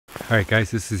Alright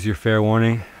guys, this is your fair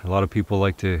warning. A lot of people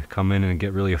like to come in and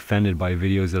get really offended by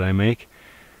videos that I make.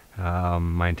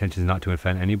 My intention is not to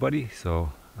offend anybody,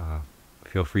 so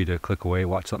feel free to click away,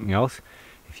 watch something else.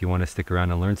 If you want to stick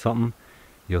around and learn something,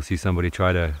 you'll see somebody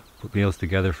try to put meals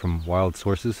together from wild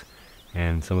sources,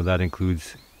 and some of that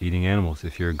includes eating animals.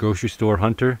 If you're a grocery store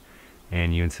hunter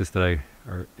and you insist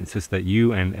that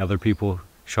you and other people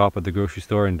shop at the grocery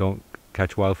store and don't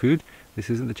catch wild food, this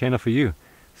isn't the channel for you.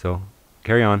 So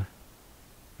carry on,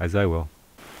 as I will.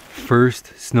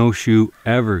 First snowshoe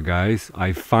ever, guys.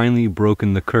 I've finally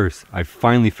broken the curse. I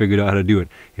finally figured out how to do it.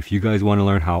 If you guys want to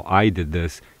learn how I did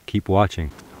this, keep watching.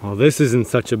 Well, this isn't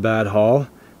such a bad haul.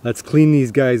 Let's clean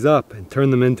these guys up and turn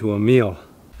them into a meal.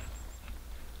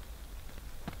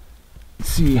 Let's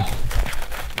see,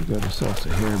 we got ourselves a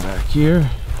hare back here.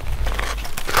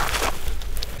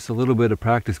 Just a little bit of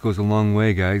practice goes a long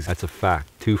way, guys. That's a fact.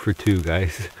 2 for 2,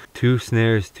 guys. 2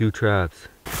 snares, 2 traps.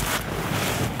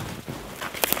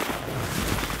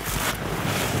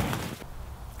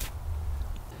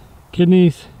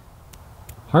 Kidneys,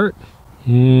 heart,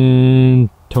 and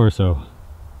torso.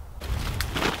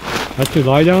 That's your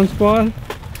lie down spot?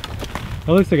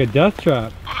 That looks like a death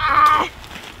trap. Ah,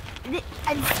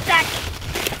 I'm stuck.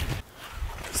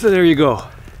 So there you go.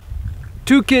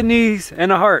 2 kidneys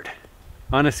and a heart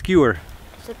on a skewer.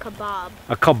 It's a kebab.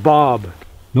 A kebab.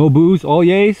 No booze, all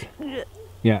yays?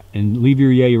 Yeah, and leave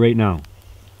your yay right now.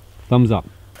 Thumbs up.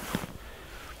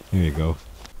 There you go.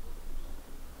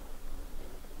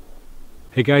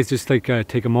 Hey guys, just like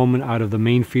take a moment out of the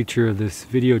main feature of this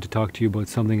video to talk to you about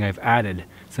something I've added,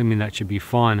 something that should be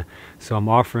fun. So I'm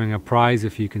offering a prize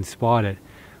if you can spot it.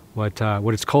 What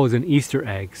it's called is an Easter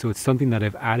egg. So it's something that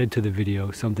I've added to the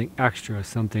video, something extra,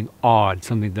 something odd,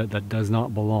 something that does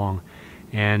not belong.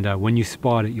 And when you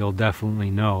spot it, you'll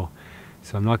definitely know.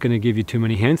 So I'm not going to give you too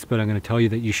many hints, but I'm going to tell you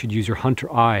that you should use your hunter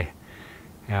eye.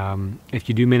 If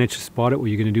you do manage to spot it, what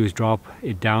you're going to do is drop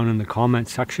it down in the comment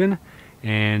section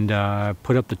and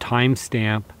put up the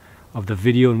timestamp of the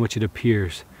video in which it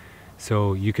appears.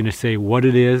 So you can just say what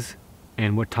it is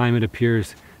and what time it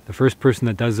appears. The first person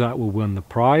that does that will win the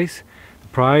prize. The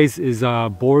prize is a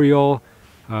boreal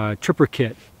tripper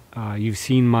kit. You've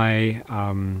seen my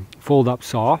fold-up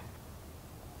saw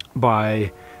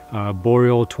by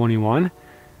Boreal 21.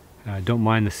 Don't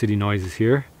mind the city noises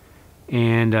here.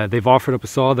 And they've offered up a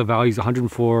saw. The value is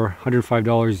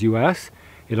 $105 US.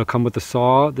 It'll come with the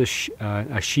saw,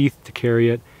 a sheath to carry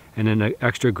it, and an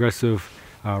extra aggressive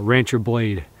rancher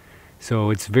blade. So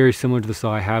it's very similar to the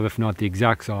saw I have, if not the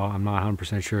exact saw. I'm not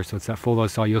 100% sure. So it's that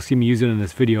fold-out saw. You'll see me use it in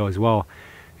this video as well.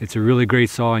 It's a really great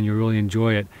saw and you'll really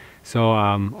enjoy it. So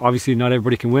obviously not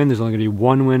everybody can win. There's only going to be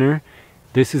one winner.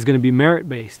 This is going to be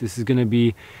merit-based. This is going to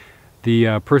be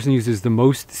the person who uses the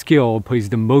most skill, pays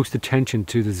the most attention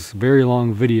to this very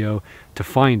long video to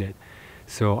find it.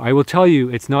 So I will tell you,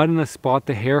 it's not in a spot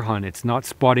the hare hunt. It's not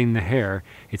spotting the hare.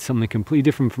 It's something completely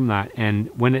different from that. And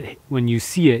when you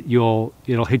see it, it'll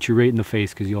hit you right in the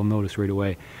face because you'll notice right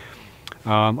away.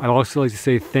 I'd also like to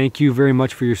say thank you very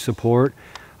much for your support.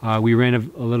 We ran a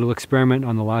little experiment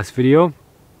on the last video.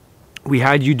 We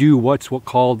had you do what's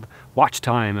called watch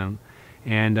time,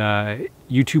 and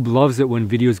YouTube loves it when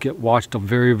videos get watched a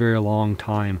very, very long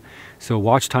time. So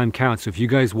watch time counts. So if you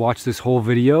guys watch this whole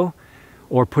video,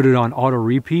 or put it on auto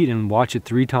repeat and watch it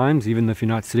 3 times, even if you're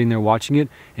not sitting there watching it,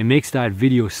 it makes that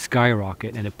video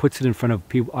skyrocket and it puts it in front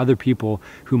of other people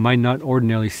who might not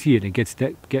ordinarily see it. It gets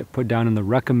get put down in the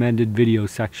recommended video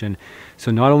section. So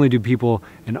not only do people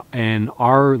in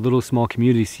our little small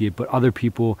community see it, but other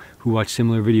people who watch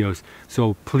similar videos.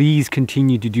 So please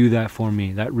continue to do that for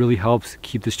me. That really helps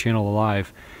keep this channel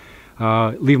alive.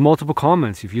 Leave multiple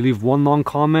comments. If you leave one long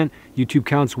comment, YouTube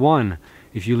counts 1.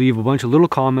 If you leave a bunch of little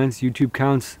comments, YouTube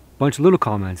counts a bunch of little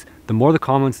comments. The more the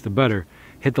comments, the better.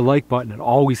 Hit the like button. It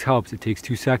always helps. It takes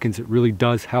 2 seconds. It really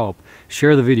does help.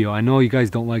 Share the video. I know you guys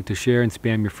don't like to share and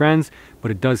spam your friends,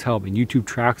 but it does help. And YouTube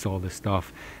tracks all this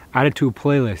stuff. Add it to a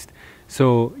playlist.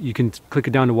 So you can click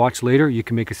it down to watch later. You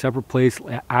can make a separate place,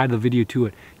 add the video to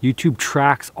it. YouTube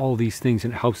tracks all these things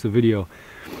and it helps the video.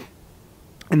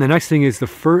 And the next thing is the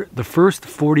first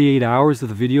 48 hours of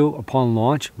the video upon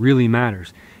launch really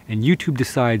matters. And YouTube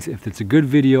decides if it's a good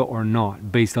video or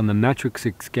not based on the metrics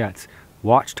it gets.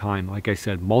 Watch time, like I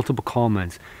said, multiple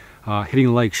comments,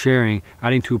 hitting like, sharing,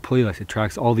 adding to a playlist. It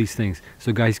tracks all these things.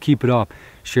 So guys, keep it up.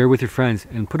 Share with your friends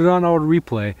and put it on auto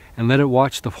replay and let it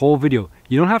watch the whole video.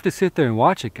 You don't have to sit there and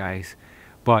watch it, guys.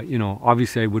 But, you know,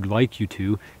 obviously I would like you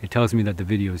to. It tells me that the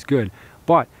video is good.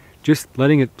 But just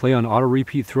letting it play on auto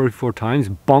repeat 3 or 4 times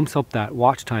bumps up that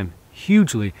watch time.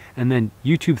 hugely, and then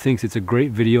YouTube thinks it's a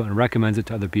great video and recommends it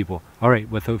to other people. All right,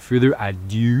 without further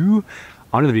ado,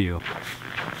 on to the video.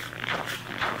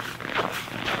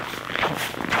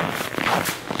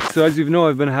 So as you know,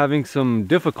 I've been having some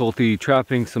difficulty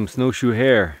trapping some snowshoe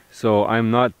hare. So I'm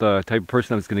not the type of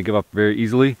person that's going to give up very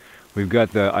easily. We've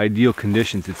got the ideal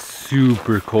conditions. It's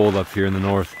super cold up here in the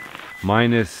north.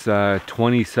 Minus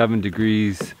 27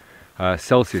 degrees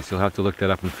Celsius. You'll have to look that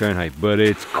up in Fahrenheit. But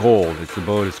it's cold. It's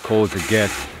about as cold as it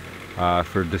gets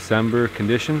for December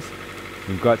conditions.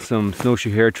 We've got some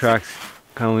snowshoe hare tracks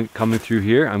coming through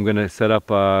here. I'm going to set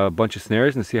up a bunch of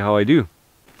snares and see how I do.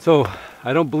 So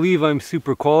I don't believe I'm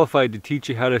super qualified to teach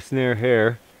you how to snare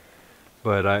hare,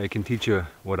 but I can teach you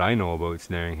what I know about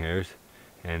snaring hares,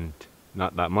 and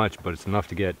not that much, but it's enough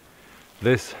to get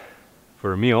this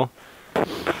for a meal.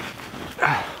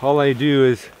 All I do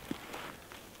is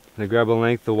I grab a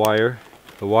length of wire.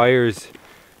 The wire is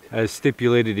as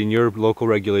stipulated in your local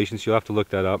regulations. You'll have to look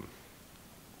that up.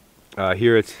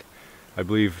 Here it's, I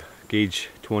believe, gauge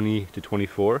 20 to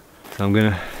 24. So I'm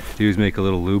gonna do is make a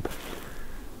little loop,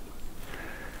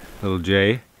 little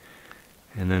J,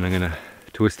 and then I'm gonna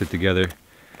twist it together.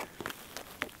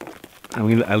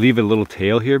 I leave a little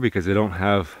tail here because I don't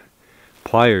have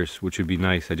pliers, which would be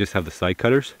nice. I just have the side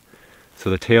cutters.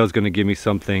 So the tail is gonna give me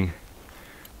something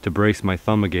to brace my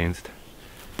thumb against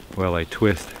while I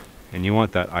twist. And you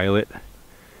want that eyelet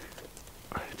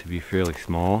to be fairly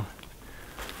small.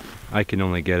 I can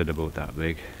only get it about that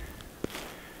big.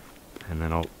 And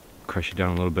then I'll crush it down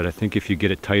a little bit. I think if you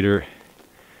get it tighter,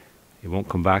 it won't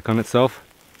come back on itself.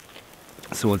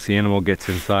 So once the animal gets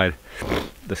inside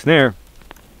the snare,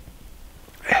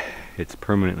 it's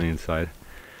permanently inside.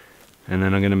 And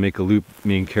then I'm going to make a loop,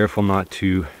 being careful not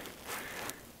to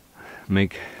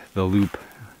make the loop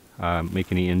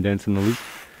make any indents in the loop.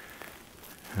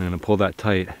 I'm going to pull that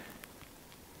tight.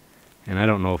 And I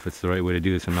don't know if it's the right way to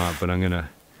do this or not, but I'm going to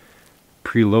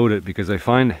preload it because I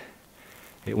find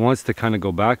it wants to kind of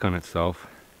go back on itself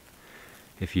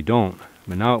if you don't.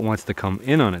 But now it wants to come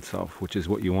in on itself, which is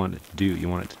what you want it to do. You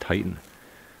want it to tighten.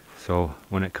 So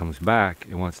when it comes back,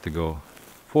 it wants to go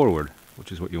forward,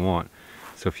 which is what you want.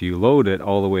 So if you load it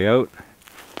all the way out,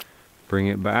 bring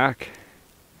it back,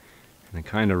 and then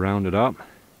kind of round it up,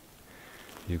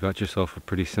 you've got yourself a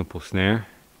pretty simple snare.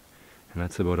 And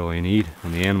that's about all you need.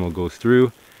 When the animal goes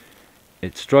through,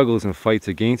 it struggles and fights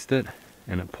against it,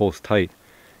 and it pulls tight.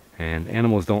 And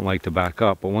animals don't like to back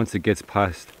up, but once it gets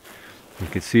past, you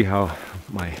can see how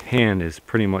my hand is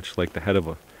pretty much like the head of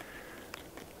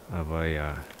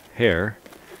a hare.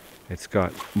 It's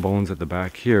got bones at the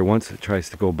back here. Once it tries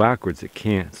to go backwards, it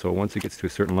can't. So once it gets to a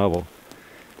certain level,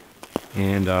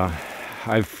 and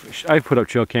I've put up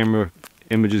trail camera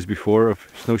images before of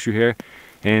snowshoe hare,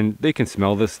 and they can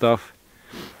smell this stuff.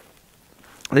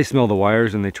 They smell the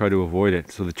wires and they try to avoid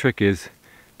it. So the trick is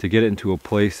to get it into a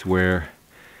place where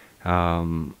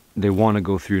they want to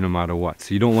go through no matter what.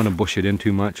 So you don't want to bush it in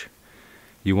too much.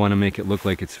 You want to make it look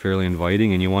like it's fairly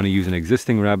inviting, and you want to use an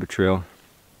existing rabbit trail,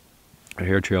 a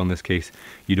hare trail in this case.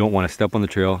 You don't want to step on the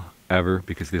trail ever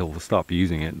because they'll stop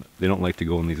using it. They don't like to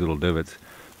go in these little divots.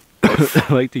 They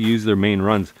like to use their main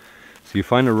runs. So you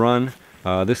find a run.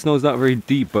 This snow's not very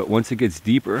deep, but once it gets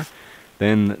deeper,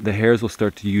 then the hares will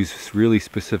start to use really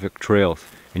specific trails,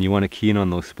 and you want to key in on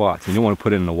those spots. And you don't want to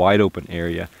put it in a wide open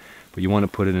area, but you want to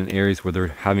put it in areas where they're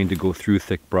having to go through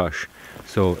thick brush.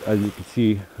 So as you can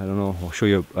see, I don't know, I'll show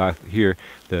you here,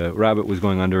 the rabbit was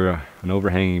going under an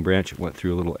overhanging branch. It went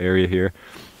through a little area here,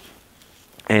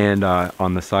 and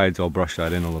on the sides I'll brush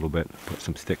that in a little bit, put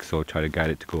some sticks, so I'll try to guide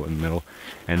it to go in the middle.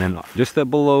 And then just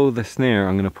below the snare,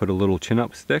 I'm going to put a little chin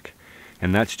up stick,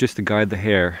 and that's just to guide the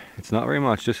hare. It's not very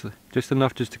much, just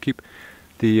enough just to keep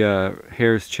the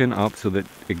hare's chin up so that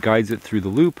it guides it through the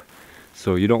loop.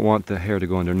 So you don't want the hare to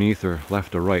go underneath or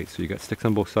left or right. So you got sticks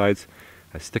on both sides,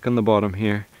 a stick on the bottom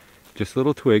here, just a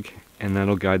little twig, and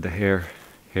that'll guide the hare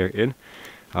in,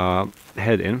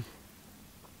 head in.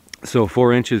 So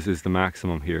 4 inches is the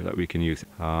maximum here that we can use.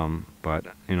 But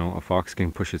you know, a fox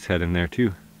can push its head in there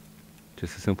too.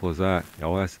 Just as simple as that.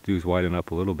 All it has to do is widen up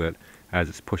a little bit as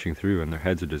it's pushing through, and their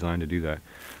heads are designed to do that.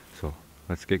 So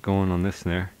let's get going on this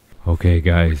snare. Okay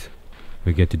guys,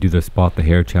 we get to do the spot the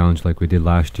hare challenge like we did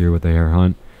last year with the hare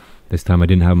hunt. This time I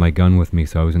didn't have my gun with me,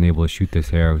 so I wasn't able to shoot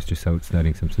this hare. I was just out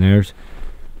setting some snares.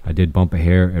 I did bump a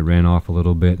hare. It ran off a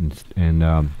little bit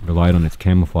and relied on its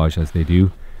camouflage, as they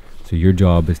do. So your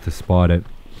job is to spot it.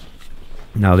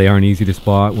 Now they aren't easy to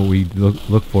spot. What we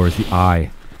look for is the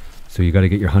eye. So you got to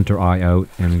get your hunter eye out,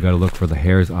 and you got to look for the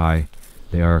hare's eye.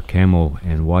 They are camo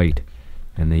and white,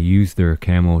 and they use their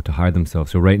camo to hide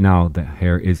themselves. So right now the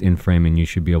hare is in frame and you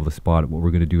should be able to spot it. What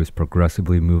we're going to do is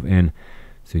progressively move in,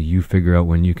 so you figure out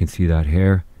when you can see that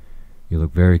hare. You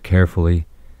look very carefully.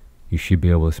 You should be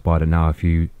able to spot it now. If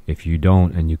you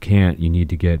don't and you can't, you need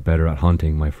to get better at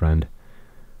hunting, my friend.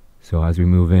 So as we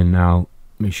move in now,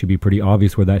 it should be pretty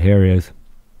obvious where that hare is.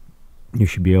 You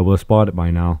should be able to spot it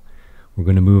by now. We're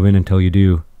going to move in until you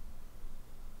do.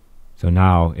 So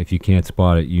now, if you can't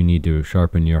spot it, you need to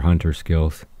sharpen your hunter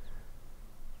skills.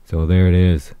 So there it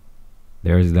is.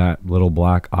 There's that little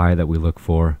black eye that we look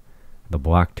for. The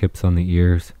black tips on the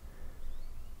ears.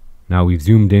 Now we've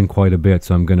zoomed in quite a bit,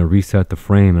 so I'm going to reset the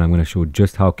frame and I'm going to show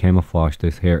just how camouflaged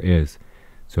this hare is.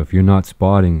 So if you're not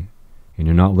spotting and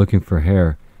you're not looking for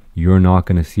hare, you're not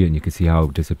going to see it, and you can see how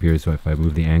it disappears. So if I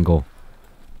move the angle,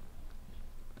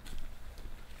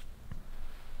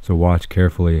 so watch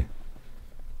carefully.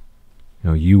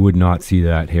 You would not see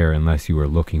that hare unless you were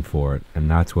looking for it, and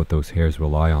that's what those hares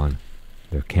rely on.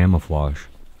 Their camouflage.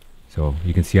 So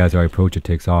you can see as I approach, it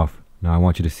takes off. Now I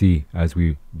want you to see as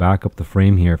we back up the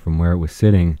frame here from where it was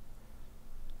sitting,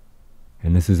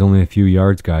 and this is only a few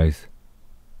yards, guys.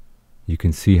 You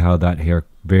can see how that hare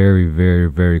very, very,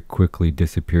 very quickly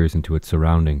disappears into its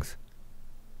surroundings.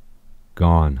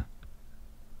 Gone.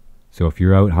 So if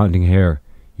you're out hunting hare,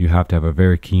 you have to have a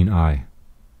very keen eye.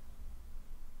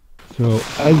 So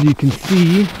as you can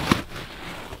see,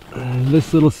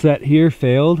 this little set here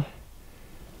failed.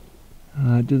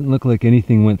 It doesn't look like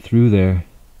anything went through there.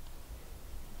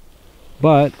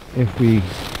 But if we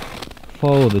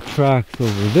follow the tracks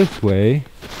over this way,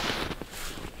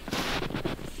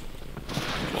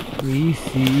 we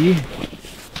see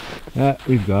that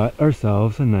we've got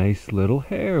ourselves a nice little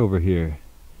hare over here.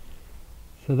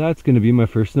 So that's going to be my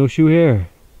first snowshoe hare.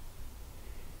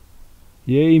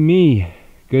 Yay me!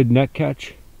 Good neck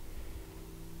catch,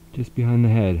 just behind the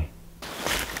head.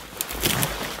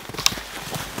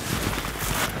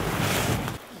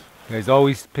 Guys,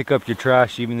 always pick up your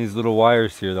trash, even these little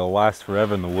wires here. They'll last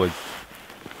forever in the woods.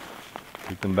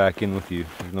 Take them back in with you.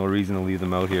 There's no reason to leave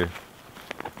them out here.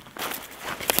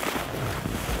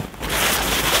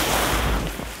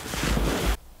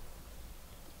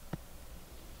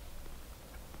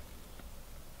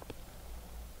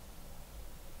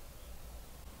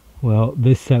 Well,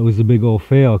 this set was a big old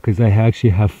fail because I actually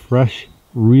have fresh,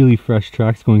 really fresh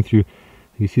tracks going through.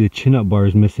 You see the chin-up bar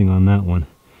is missing on that one.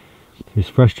 There's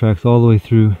fresh tracks all the way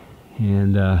through,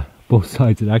 and both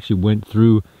sides it actually went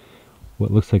through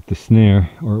what looks like the snare,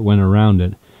 or it went around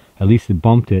it. At least it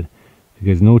bumped it,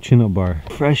 because no chin-up bar.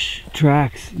 Fresh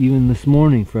tracks, even this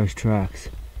morning, fresh tracks.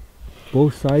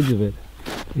 Both sides of it.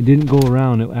 It didn't go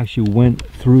around, it actually went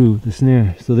through the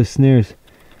snare. So this snare's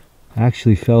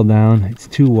actually fell down. It's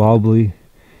too wobbly,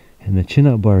 and the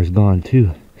chin-up bar is gone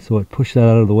too, so it pushed that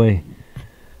out of the way.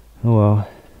 Oh well,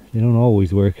 they don't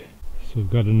always work. So we've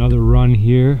got another run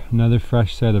here, another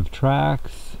fresh set of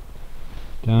tracks.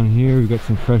 Down here we've got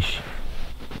some fresh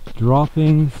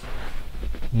droppings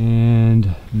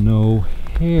and no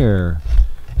hare,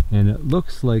 and it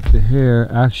looks like the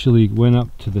hare actually went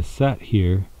up to the set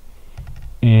here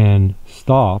and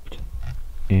stopped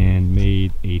and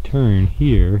made a turn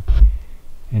here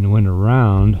and went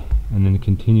around and then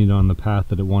continued on the path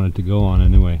that it wanted to go on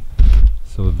anyway.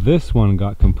 So this one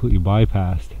got completely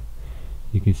bypassed.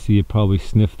 You can see it probably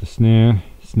sniffed the snare,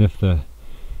 sniffed the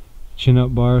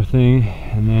chin-up bar thing,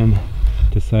 and then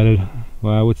decided,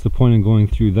 well, what's the point in going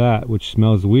through that, which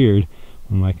smells weird,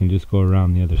 when I can just go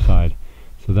around the other side.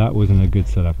 So that wasn't a good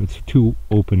setup. It's too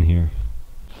open here.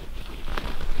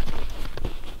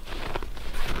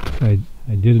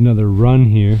 I did another run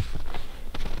here.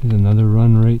 There's another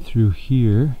run right through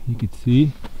here, you could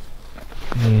see.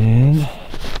 And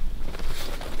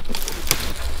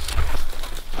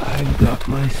I got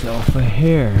myself a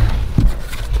hare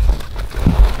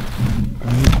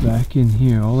right back in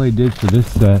here. All I did for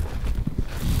this set,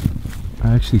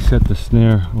 I actually set the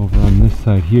snare over on this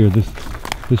side here. This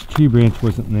tree branch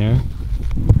wasn't there,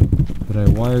 but I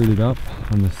wired it up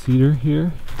on the cedar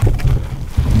here,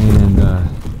 and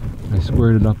I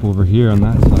squared it up over here on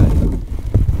that side.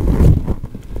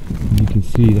 And you can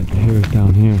see that the hare is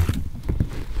down here.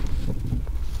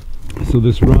 So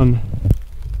this run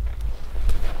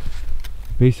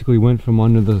basically went from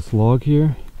under this log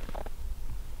here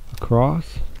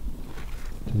across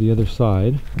to the other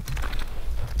side,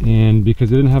 and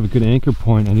because I didn't have a good anchor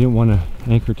point, I didn't want to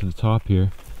anchor to the top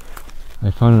here.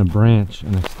 I found a branch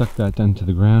and I stuck that down to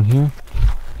the ground here,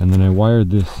 and then I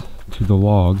wired this to the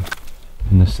log,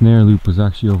 and the snare loop was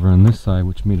actually over on this side,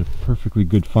 which made a perfectly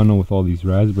good funnel with all these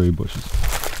raspberry bushes.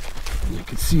 As you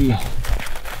can see,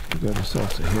 we got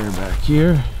ourselves a hare back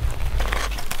here.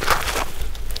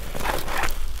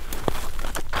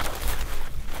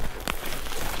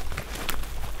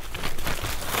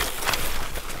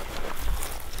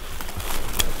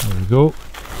 go.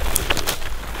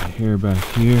 Hair back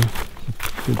here.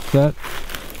 Good set.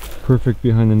 Perfect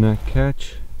behind the neck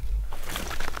catch.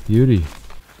 Beauty.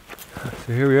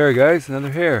 So here we are, guys,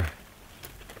 another hare.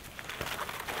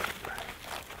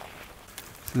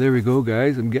 So there we go,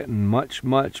 guys. I'm getting much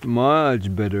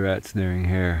better at snaring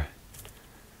hare.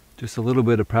 Just a little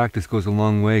bit of practice goes a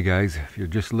long way, guys. If you're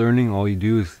just learning, all you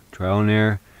do is trial and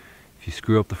error. If you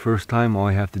screw up the first time,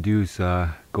 all you have to do is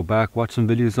go back, watch some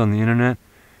videos on the internet,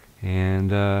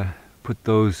 and put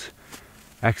those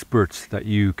experts that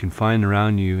you can find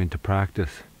around you into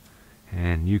practice.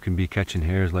 And you can be catching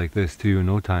hares like this too in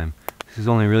no time. This is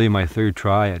only really my third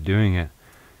try at doing it.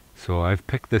 So I've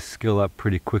picked this skill up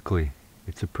pretty quickly.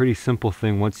 It's a pretty simple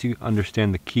thing once you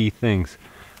understand the key things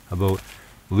about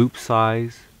loop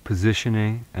size,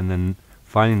 positioning, and then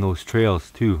finding those trails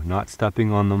too, not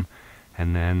stepping on them,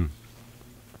 and then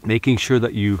making sure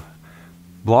that you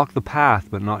block the path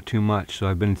but not too much. So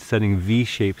I've been setting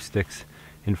V-shaped sticks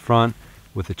in front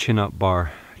with a chin-up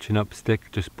bar, chin-up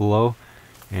stick just below,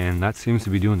 and that seems to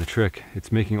be doing the trick.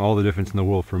 It's making all the difference in the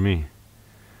world for me.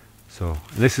 So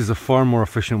this is a far more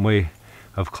efficient way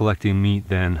of collecting meat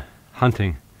than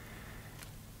hunting.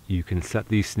 You can set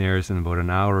these snares in about an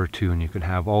hour or two, and you can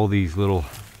have all these little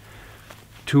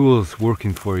tools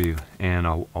working for you. And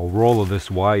a roll of this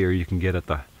wire you can get at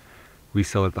the, we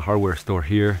sell at the hardware store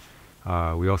here.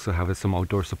 We also have it at some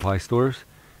outdoor supply stores.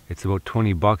 It's about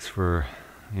 20 bucks for,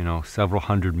 you know, several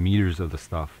hundred meters of the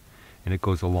stuff, and it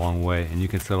goes a long way. And you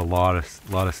can set a lot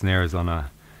of snares on a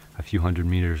few hundred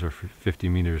meters or 50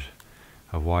 meters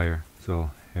of wire.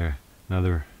 So here,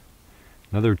 another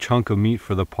chunk of meat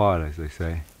for the pot, as they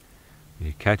say.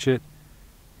 You catch it,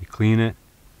 you clean it,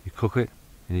 you cook it,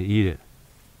 and you eat it.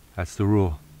 That's the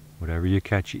rule. Whatever you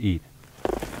catch, you eat.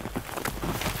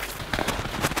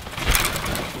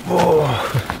 Oh.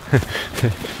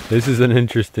 This is an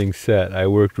interesting set. I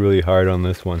worked really hard on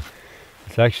this one.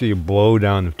 It's actually a blow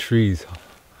down of trees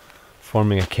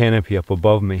forming a canopy up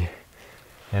above me.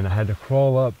 And I had to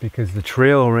crawl up because the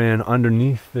trail ran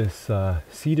underneath this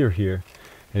cedar here.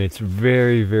 And it's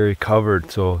very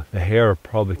covered, so the hare are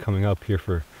probably coming up here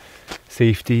for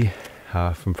safety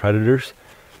from predators.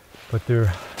 But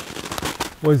there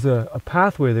was a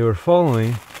pathway they were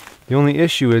following. The only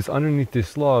issue is underneath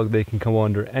this log they can come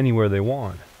under anywhere they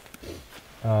want.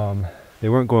 They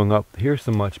weren't going up here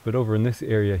so much, but over in this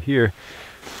area here,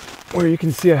 where you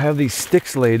can see I have these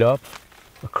sticks laid up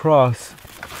across,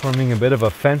 forming a bit of a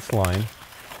fence line.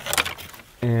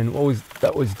 And what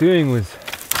that was doing was,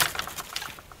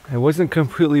 it wasn't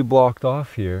completely blocked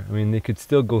off here. I mean, they could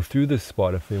still go through this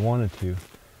spot if they wanted to,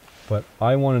 but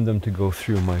I wanted them to go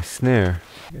through my snare.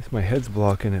 I guess my head's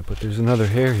blocking it, but there's another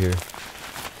hare here.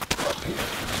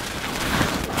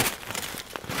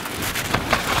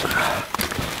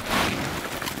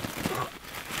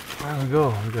 There we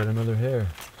go, we got another hare.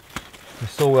 They're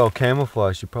so well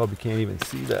camouflaged, you probably can't even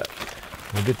see that.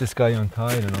 I'll get this guy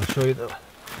untied and I'll show you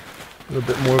a little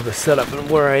bit more of the setup and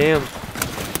where I am.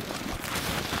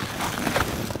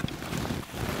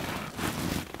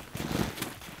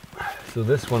 So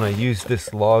this one, I used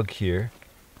this log here,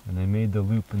 and I made the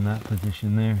loop in that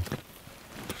position there.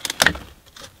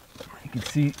 You can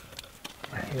see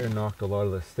my hair knocked a lot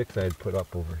of the sticks I had put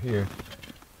up over here.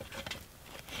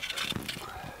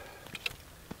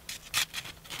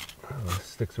 The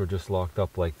sticks were just locked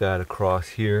up like that across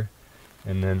here,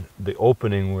 and then the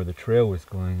opening where the trail was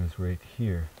going is right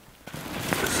here.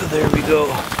 So there we go.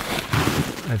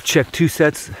 I've checked two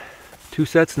sets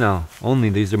now. Only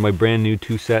these are my brand new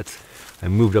 2 sets. I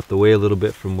moved up the way a little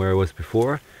bit from where I was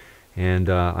before, and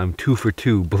I'm 2 for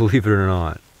 2, believe it or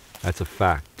not. That's a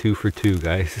fact. 2 for 2,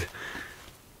 guys.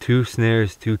 2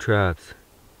 snares, 2 traps,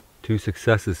 2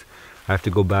 successes. I have to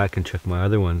go back and check my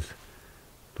other ones,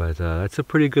 but that's a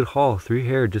pretty good haul. 3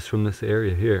 hare just from this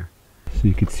area here. So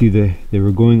you could see they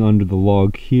were going under the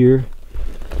log here,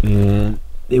 and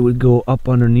they would go up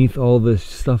underneath all this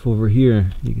stuff over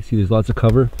here. You can see there's lots of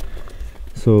cover.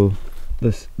 So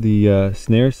the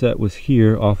snare set was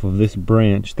here off of this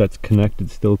branch that's connected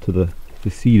still to the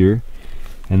cedar,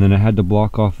 and then I had to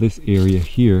block off this area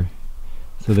here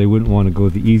so they wouldn't want to go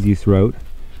the easiest route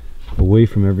away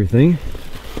from everything.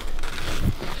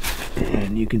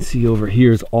 And you can see over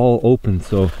here is all open,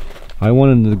 so I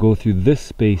wanted them to go through this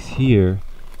space here,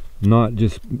 not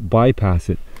just bypass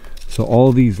it. So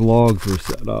all these logs were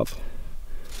set up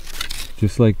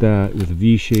just like that with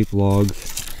V-shaped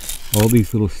logs. All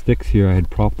these little sticks here, I had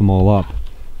propped them all up,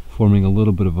 forming a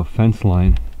little bit of a fence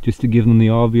line, just to give them the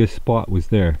obvious spot was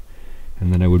there.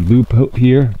 And then I would loop out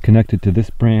here, connect it to this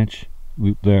branch,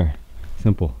 loop there.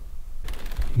 Simple.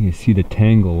 You can see the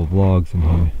tangle of logs in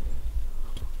here.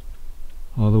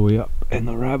 all the way up, and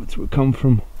the rabbits would come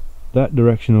from that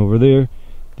direction over there.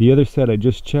 The other set I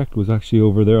just checked was actually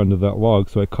over there under that log,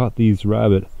 so I caught these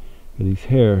rabbit or these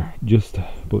hare just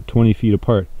about 20 feet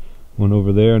apart. One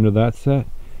over there under that set,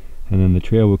 and then the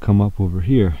trail would come up over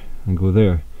here and go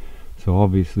there. So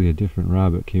obviously a different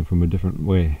rabbit came from a different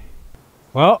way.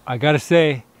 Well, I gotta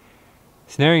say,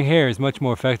 snaring hare is much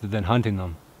more effective than hunting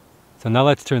them. So now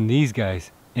let's turn these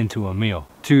guys into a meal.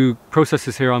 To process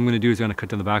this hare, all I'm gonna do is I'm gonna cut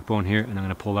to the backbone here, and I'm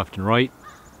gonna pull left and right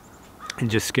and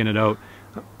just skin it out.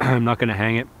 I'm not gonna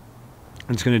hang it.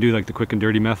 I'm just gonna do like the quick and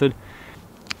dirty method.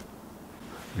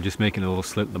 I'm just making a little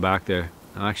slit in the back there.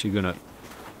 I'm actually gonna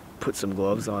put some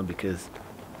gloves on because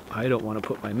I don't want to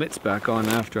put my mitts back on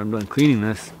after I'm done cleaning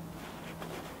this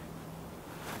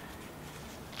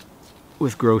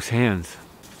with gross hands.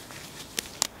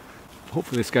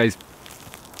 Hopefully this guy's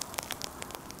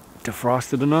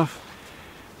defrosted enough.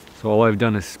 So all I've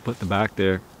done is split the back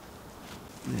there.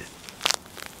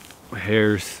 The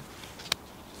hare's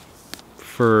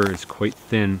fur is quite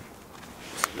thin,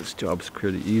 so this job's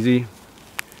pretty easy.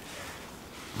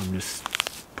 I'm just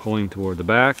pulling toward the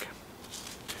back,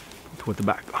 toward the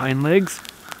back hind legs,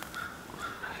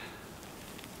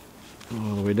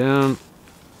 all the way down.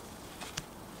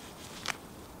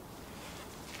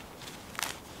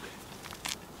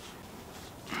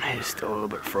 It's still a little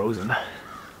bit frozen.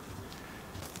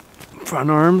 Front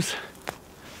arms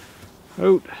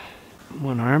out,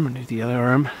 one arm and do the other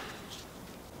arm.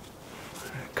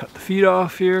 Cut the feet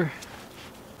off here.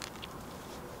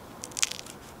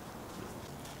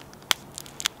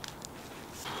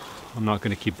 I'm not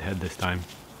going to keep the head this time.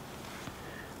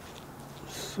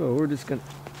 So we're just going to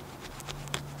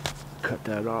cut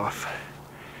that off.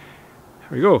 There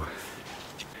we go.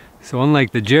 So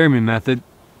unlike the Jeremy method,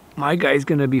 my guy's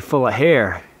going to be full of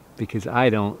hair because I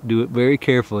don't do it very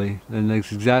carefully. And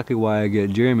that's exactly why I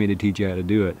get Jeremy to teach you how to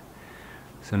do it.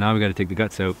 So now we got to take the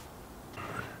guts out.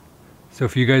 So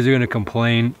if you guys are going to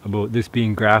complain about this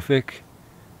being graphic,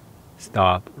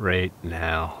 stop right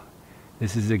now.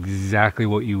 This is exactly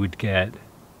what you would get,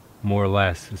 more or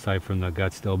less, aside from the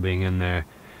gut still being in there,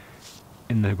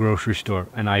 in the grocery store.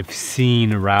 And I've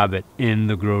seen a rabbit in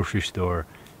the grocery store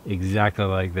exactly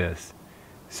like this.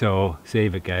 So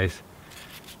save it, guys.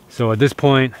 So at this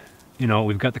point, you know,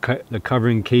 we've got the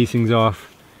covering casings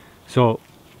off. So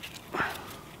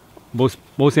most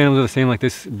animals are the same like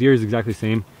this. Deer is exactly the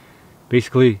same.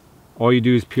 Basically, all you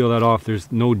do is peel that off.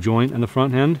 There's no joint in the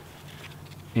front end.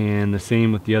 And the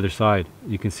same with the other side.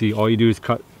 You can see all you do is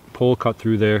cut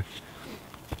through there.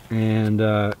 And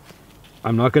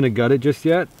I'm not going to gut it just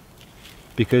yet,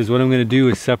 because what I'm going to do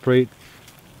is separate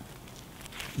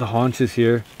the haunches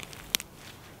here.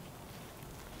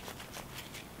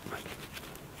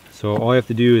 So all I have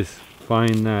to do is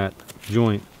find that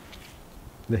joint,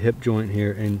 the hip joint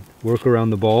here, and work around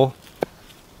the ball.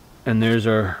 And there's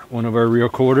one of our rear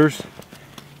quarters,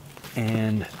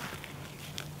 and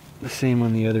the same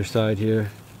on the other side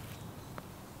here.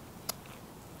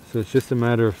 So it's just a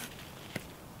matter of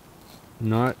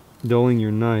not dulling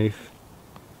your knife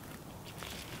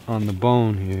on the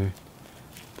bone here,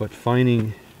 but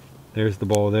finding, there's the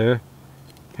ball there,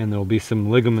 and there'll be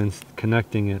some ligaments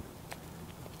connecting it.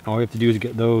 All you have to do is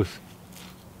get those,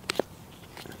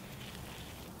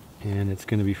 and it's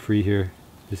going to be free here.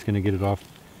 Just going to get it off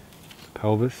the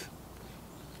pelvis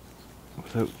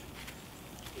without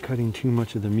cutting too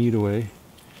much of the meat away,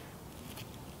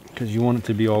 because you want it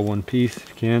to be all one piece if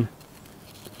you can.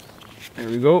 There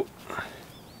we go.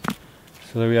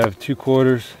 So there we have 2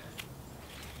 quarters,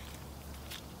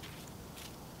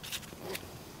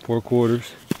 4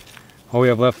 quarters. All we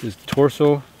have left is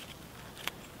torso,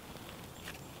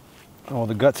 all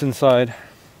the guts inside.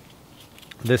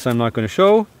 This I'm not going to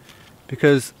show,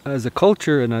 because as a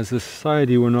culture and as a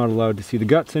society, we're not allowed to see the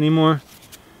guts anymore.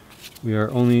 We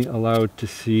are only allowed to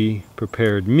see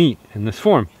prepared meat in this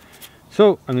form.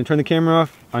 So I'm going to turn the camera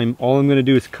off. All I'm going to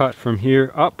do is cut from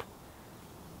here up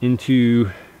into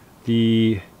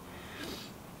the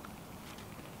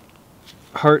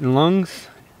heart and lungs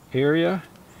area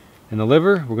and the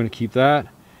liver. We're going to keep that.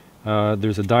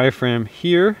 There's a diaphragm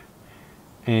here,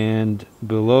 and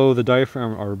below the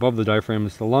diaphragm, or above the diaphragm,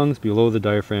 is the lungs. Below the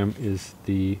diaphragm is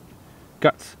the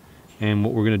guts. And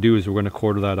what we're going to do is we're going to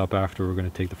quarter that up after. We're going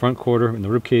to take the front quarter in the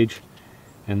rib cage,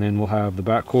 and then we'll have the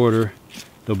back quarter.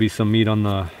 There'll be some meat on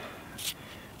the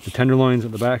tenderloins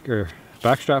at the back, or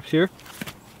back straps here,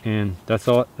 and that's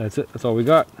all. That's it. That's all we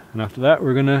got. And after that,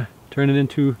 we're going to turn it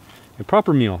into a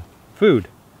proper meal, food.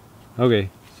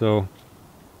 Okay, so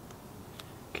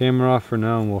camera off for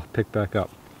now, and we'll pick back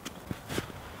up.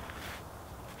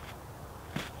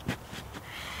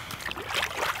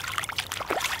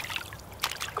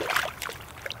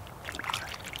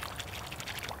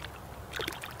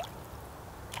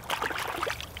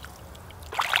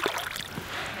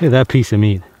 Look at that piece of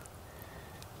meat.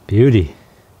 Beauty.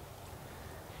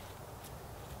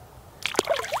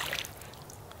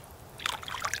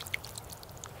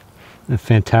 A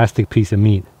fantastic piece of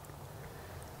meat.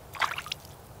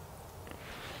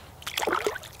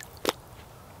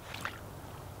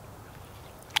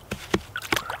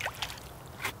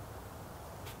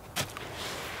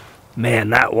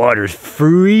 Man, that water's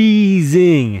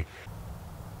freezing.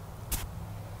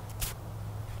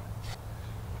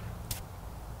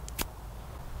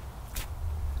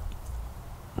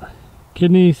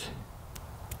 Kidneys,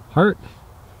 heart,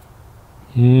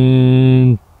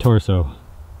 and torso.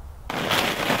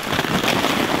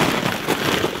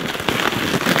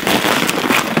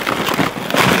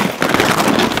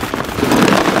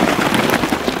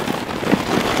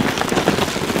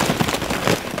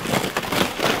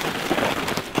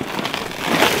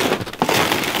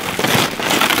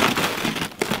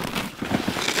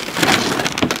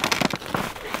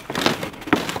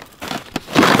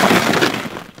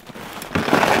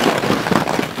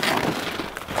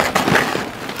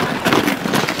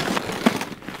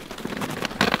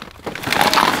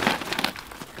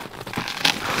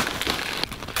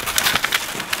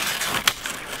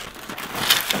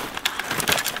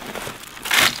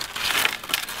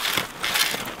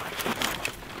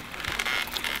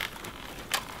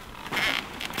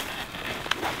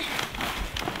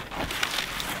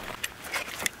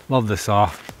 Love the saw.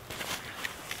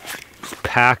 It's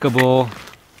packable.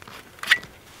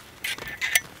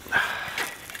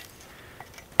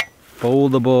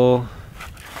 Foldable.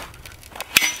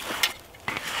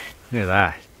 Look at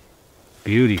that.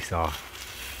 Beauty saw.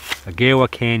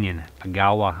 Agawa Canyon.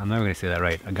 Agawa. I'm never going to say that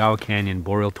right. Agawa Canyon,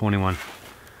 Boreal 21.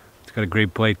 It's got a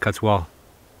great blade. Cuts well.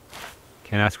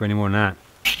 Can't ask for any more than that.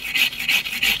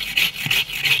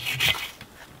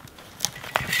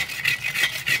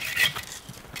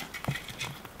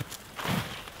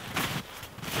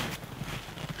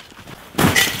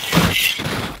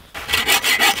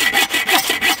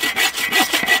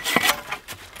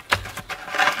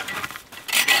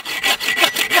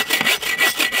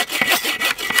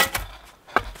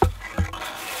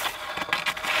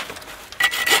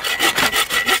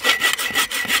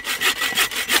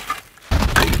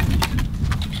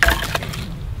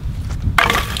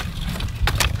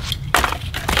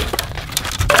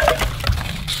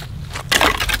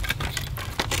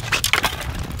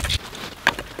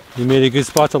 You made a good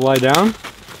spot to lie down?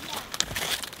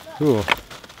 Cool.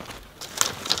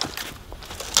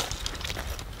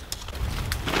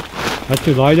 That's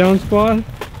your lie down spot?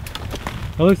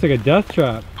 That looks like a death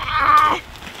trap. Ah,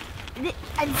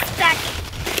 I'm stuck.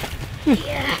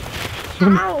 Yeah.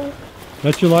 Ow.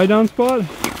 That's your lie down spot?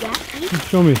 Yeah.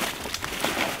 Show me.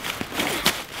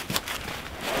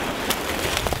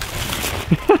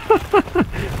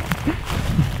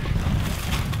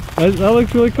 that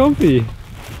looks really comfy.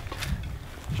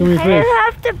 Show me your face.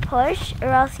 I have to push or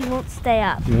else he won't stay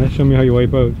up. Yeah, show me how you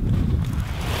wipe out.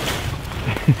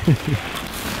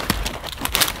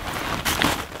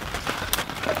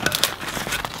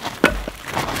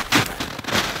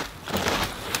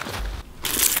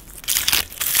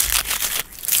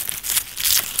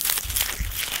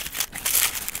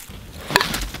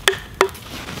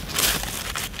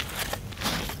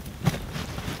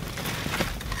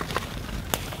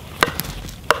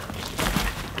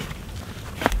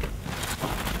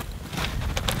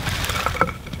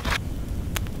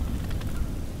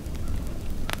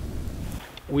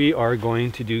 We are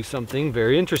going to do something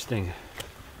very interesting.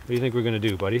 What do you think we're going to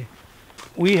do, buddy?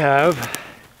 We have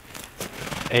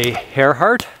a hare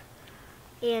heart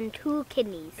And 2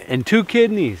 kidneys. and 2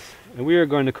 kidneys, and we are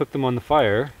going to cook them on the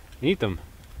fire and eat them.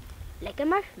 Like a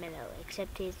marshmallow,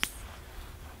 except it's...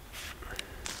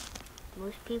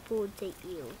 Most people would say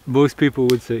ew. Most people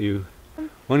would say you.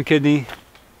 1 kidney,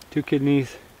 2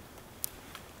 kidneys.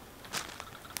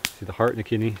 See the heart and the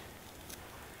kidney.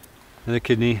 Another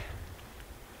kidney.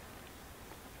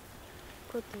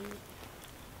 Cooking.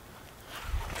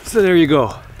 So there you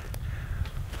go.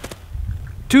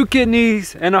 2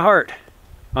 kidneys and a heart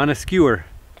on a skewer.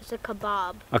 It's a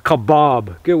kebab. A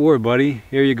kebab. Good word, buddy.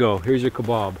 Here you go. Here's your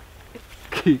kebab.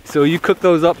 So you cook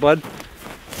those up, bud.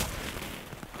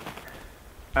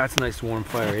 That's a nice warm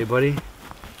fire, eh, buddy?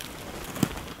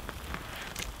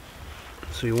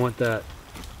 So you want that.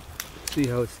 See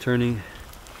how it's turning?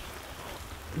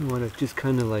 You want it just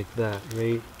kind of like that,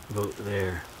 right about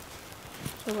there.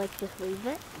 So like just leave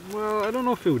it? Well, I don't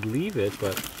know if it would leave it,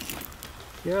 but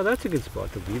yeah, that's a good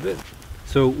spot to leave it.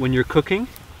 So when you're cooking,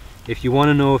 if you want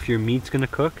to know if your meat's going to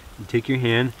cook, you take your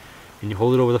hand and you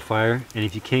hold it over the fire, and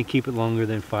if you can't keep it longer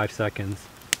than 5 seconds,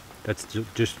 that's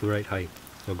just the right height.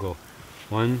 So go.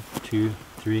 1, 2,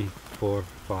 3, 4,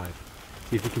 5.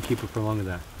 See if you can keep it for longer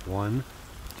than that. 1,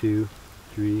 2,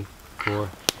 3, 4,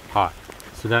 hot.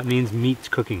 So that means meat's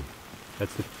cooking.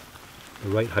 That's the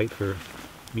right height for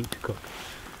meat to cook.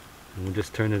 And we'll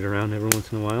just turn it around every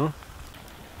once in a while.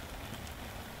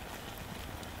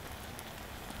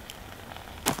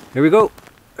 Here we go.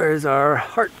 There's our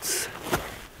hearts.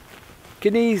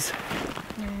 Kidneys.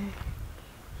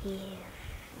 Yeah.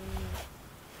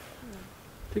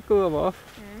 Take a glove off.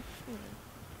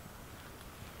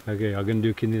 Okay, I'm gonna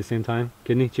do kidney at the same time.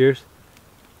 Kidney, cheers.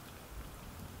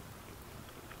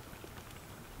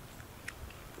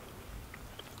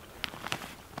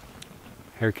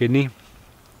 Hair, kidney.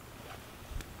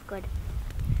 Good.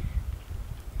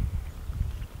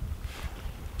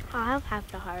 I'll have half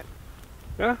the heart.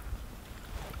 Yeah.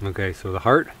 Okay, so the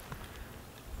heart.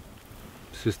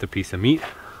 It's just a piece of meat.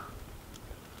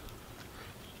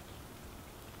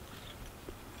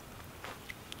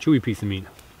 Chewy piece of meat.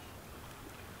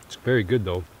 It's very good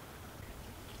though.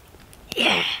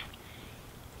 Yeah.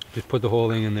 Just put the whole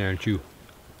thing in there and chew.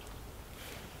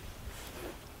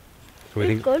 So I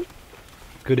think Good.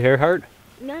 good hair heart?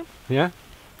 Yeah. Yeah?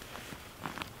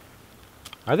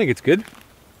 I think it's good.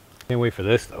 Can't wait for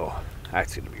this though.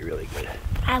 That's gonna be really good.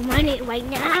 I want it right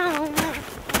now.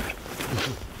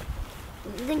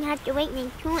 You're gonna have to wait me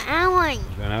 2 hours.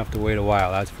 You're gonna have to wait a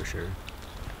while, that's for sure.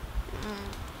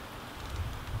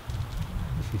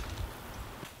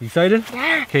 You excited?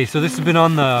 Yeah. Okay, so this has been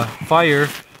on the fire,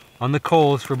 on the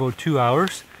coals for about 2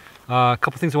 hours. A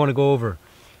couple things I want to go over.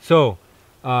 So,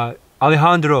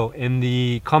 Alejandro in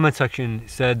the comment section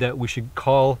said that we should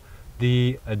call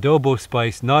the adobo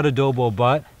spice not adobo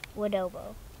but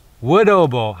Woodobo.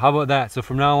 woodobo. How about that? So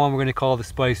from now on we're going to call the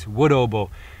spice woodobo.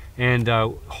 And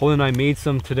Holly and I made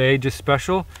some today, just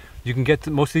special. You can get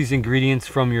most of these ingredients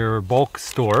from your bulk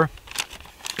store.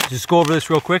 Just go over this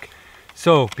real quick.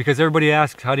 So, because everybody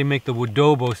asks, how do you make the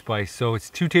woodobo spice? So it's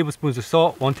 2 tablespoons of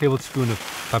salt, 1 tablespoon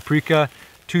of paprika,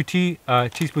 2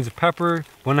 teaspoons of pepper,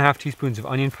 1.5 teaspoons of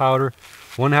onion powder,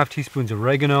 1.5 teaspoons of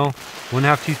oregano,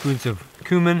 1.5 teaspoons of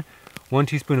cumin, 1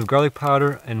 teaspoon of garlic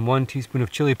powder, and 1 teaspoon of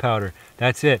chili powder.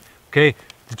 That's it. Okay,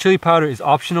 the chili powder is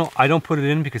optional. I don't put it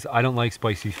in because I don't like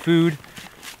spicy food.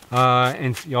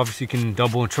 And you obviously can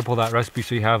double and triple that recipe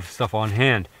so you have stuff on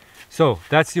hand. So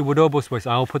that's the woodobo spice.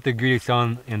 I'll put the ingredients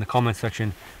down in the comment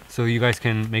section so you guys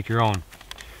can make your own.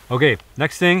 Okay,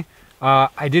 next thing,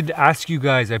 I did ask you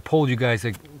guys, I polled you guys,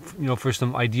 like, you know, for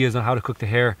some ideas on how to cook the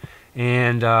hare,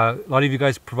 and a lot of you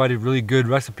guys provided really good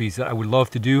recipes that I would love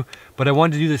to do, but I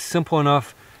wanted to do this simple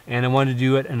enough, and I wanted to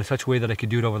do it in such a way that I could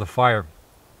do it over the fire.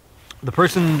 The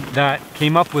person that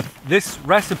came up with this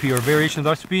recipe or variation of the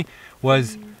recipe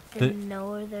was the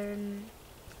northern.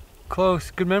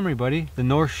 Close, good memory, buddy. The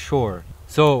North Shore.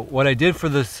 So what I did for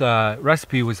this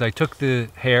recipe was I took the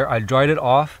hare, I dried it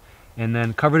off, and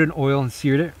then covered it in oil and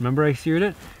seared it. Remember I seared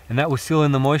it? And that was seal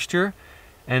in the moisture.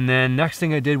 And then next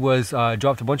thing I did was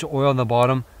dropped a bunch of oil on the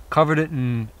bottom, covered it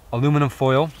in aluminum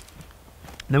foil.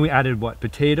 And then we added what?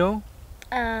 Potato?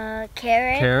 Carrot.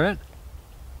 Carrot.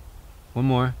 One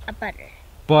more. A butter.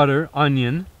 Butter,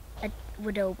 onion. A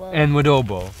woodobo. And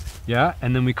woodobo. Yeah,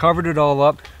 and then we covered it all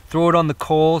up, throw it on the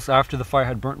coals after the fire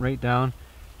had burnt right down,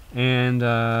 and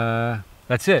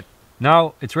that's it.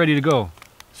 Now it's ready to go.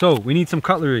 So we need some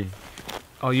cutlery.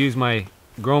 I'll use my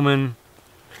Groman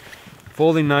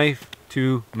folding knife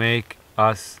to make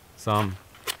us some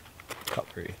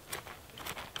cutlery.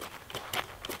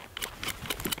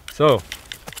 So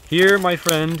here, my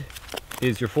friend,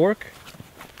 is your fork.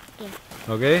 Yeah.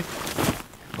 Okay,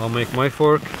 I'll make my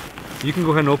fork. You can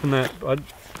go ahead and open that, bud.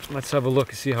 Let's have a look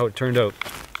and see how it turned out.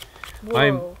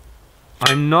 Whoa.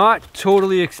 I'm not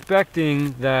totally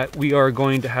expecting that we are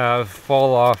going to have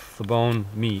fall off the bone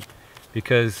meat,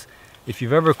 because if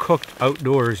you've ever cooked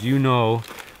outdoors, you know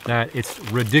that it's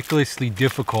ridiculously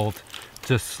difficult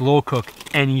to slow cook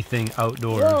anything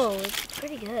outdoors. Whoa, it's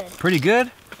pretty good. Pretty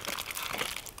good?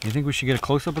 You think we should get a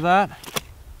close-up of that?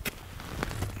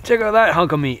 Check out that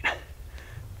hunk of meat.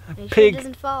 Make Pig sure it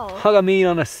doesn't fall. hunk of meat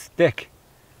on a stick.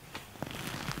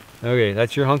 Okay,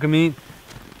 that's your hunk of meat.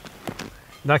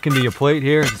 That can be your plate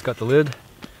here. It's got the lid.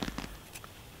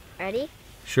 Ready?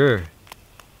 Sure. You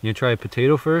gonna try a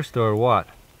potato first or what?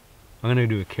 I'm gonna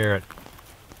do a carrot.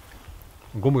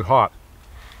 I'm gonna be hot.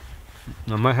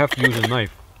 I might have to use a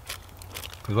knife,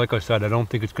 because like I said, I don't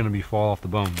think it's gonna be fall off the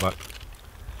bone, but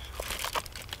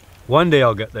one day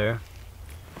I'll get there.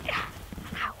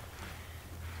 Ow.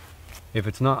 If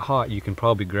it's not hot, you can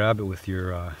probably grab it with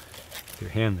your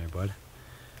hand there, bud.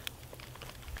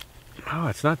 Oh,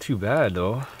 it's not too bad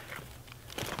though.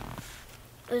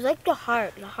 It was like the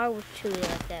heart. The heart was chewy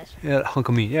like this. Yeah, that hunk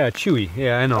of meat. Yeah, chewy.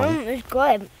 Yeah, I know. It's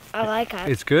good. I like it.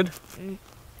 It's good? Mm.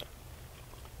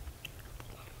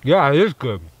 Yeah, it is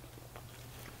good.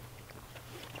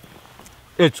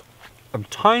 It's a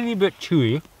tiny bit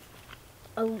chewy.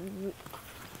 Oh,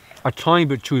 A tiny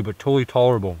bit chewy, but totally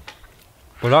tolerable.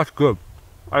 But that's good.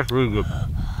 That's really good.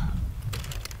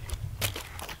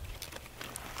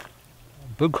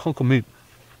 Big hunk of meat.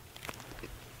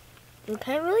 you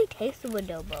can't really taste the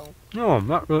adobo. No,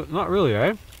 not really,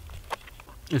 eh?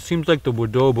 It seems like the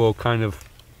adobo kind of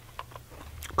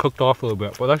cooked off a little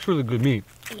bit, but that's really good meat.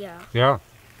 Yeah. Yeah.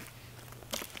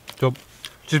 So,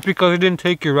 just because I didn't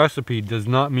take your recipe does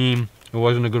not mean it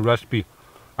wasn't a good recipe.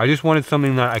 I just wanted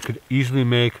something that I could easily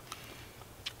make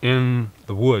in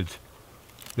the woods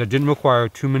that didn't require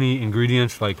too many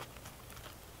ingredients, like,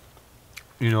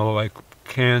 you know, like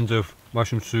cans of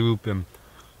mushroom soup and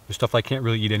the stuff I can't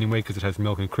really eat anyway because it has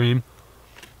milk and cream.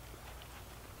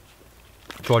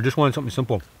 So I just wanted something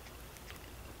simple.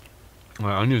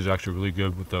 My onion is actually really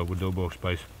good with the adobo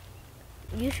spice.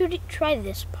 You should try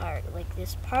this part. Like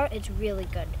this part, it's really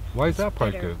good. Why is that It's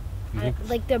part bitter. good? You think?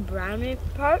 Like the brownie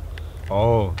part.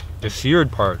 Oh, the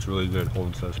seared part's really good,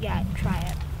 Holden says. Yeah, try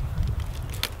it.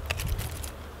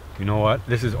 You know what?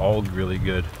 This is all really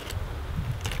good.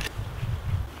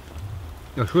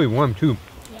 It's really warm too.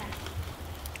 Yeah.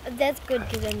 That's good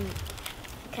because I'm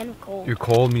kind of cold. You're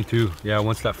cold, me too. Yeah,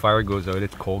 once that fire goes out,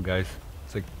 it's cold, guys.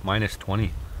 It's like minus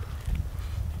 20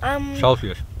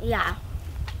 Celsius. Yeah.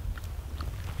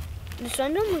 The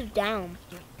sun don't move down.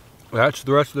 That's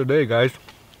the rest of the day, guys.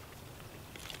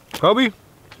 Probably,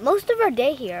 Most of our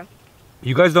day here.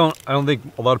 you guys don't, I don't think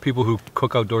a lot of people who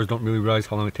cook outdoors don't really realize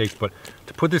how long it takes, but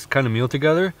to put this kind of meal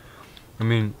together, I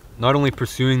mean, not only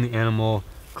pursuing the animal,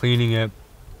 cleaning it,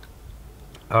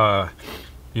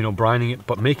 you know, brining it,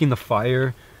 but making the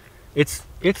fire, it's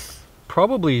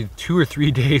probably 2 or 3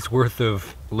 days worth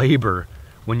of labor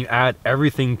when you add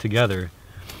everything together.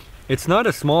 It's not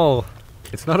a small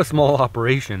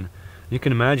operation. You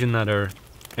can imagine that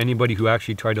anybody who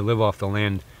actually tried to live off the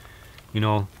land, you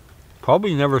know,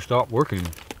 probably never stopped working.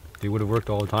 They would have worked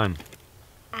all the time.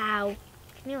 Ow.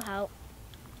 Can you help?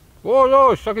 Whoa,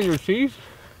 no, sucking your teeth?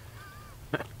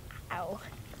 Ow.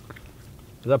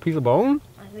 Is that a piece of bone?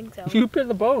 I think so. You bit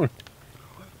the bone.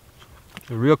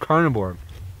 A real carnivore.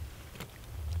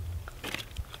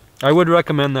 I would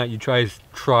recommend that you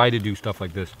try to do stuff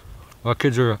like this. Our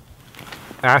kids are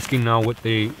asking now what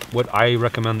I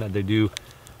recommend that they do.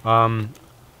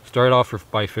 Start off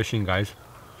by fishing, guys,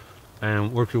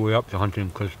 and work your way up to hunting,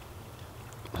 because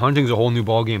hunting's a whole new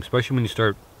ball game, especially when you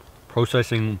start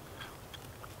processing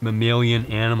mammalian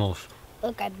animals.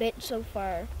 Look, I bit so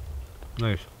far.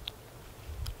 Nice.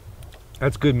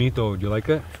 That's good meat, though. Do you like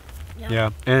it? Yeah. Yeah.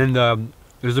 And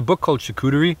there's a book called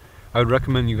Charcuterie. I would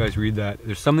recommend you guys read that.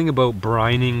 There's something about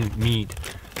brining meat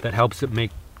that helps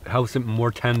it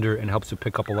more tender and helps it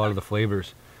pick up a lot of the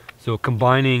flavors. So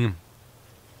combining,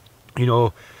 you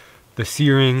know, the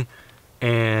searing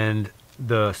and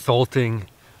the salting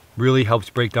really helps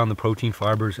break down the protein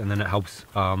fibers, and then it helps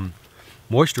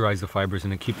moisturize the fibers,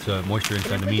 and it keeps moisture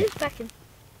Can I inside the put meat. this back in?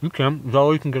 You can. Is that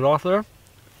all you can get off there?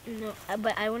 No,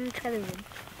 but I want to try the rib.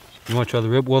 You want to try the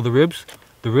rib? Well, the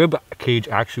rib cage,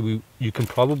 actually, you can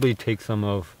probably take some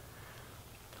of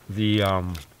the,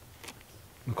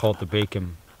 we call it the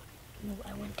bacon. No,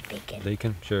 I want the bacon.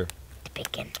 Bacon? Sure. The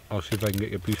bacon. I'll see if I can get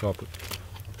you a piece off it.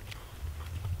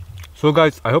 So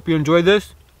guys, I hope you enjoyed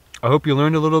this. I hope you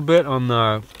learned a little bit on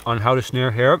how to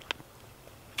snare hare.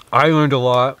 I learned a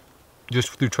lot just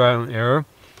through trial and error.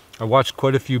 I watched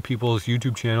quite a few people's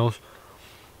YouTube channels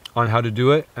on how to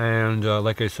do it, and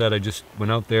like I said, I just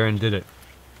went out there and did it.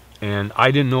 And I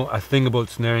didn't know a thing about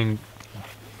snaring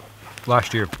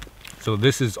last year, so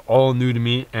this is all new to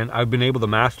me, and I've been able to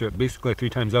master it basically 3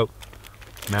 times out.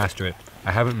 Master it.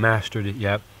 I haven't mastered it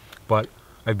yet, but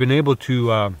I've been able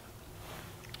to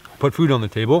put food on the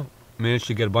table. Managed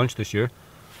to get a bunch this year,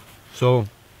 so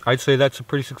I'd say that's a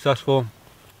pretty successful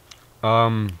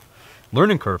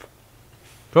learning curve.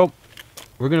 So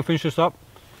we're gonna finish this up.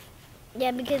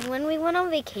 Yeah, because when we went on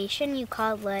vacation, you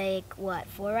caught like what,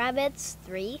 4 rabbits?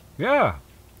 3? Yeah,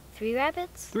 3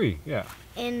 rabbits? 3. Yeah,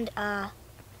 And a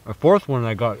 4th one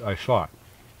I shot,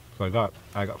 so I got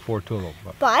 4 total.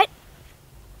 but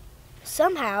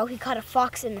somehow he caught a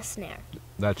fox in a snare.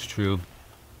 That's true.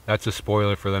 That's a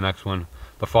spoiler for the next one.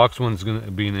 The fox one's gonna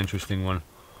be an interesting one.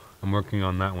 I'm working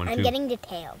on that one too. I'm getting the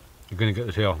tail. You're gonna get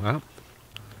the tail, huh?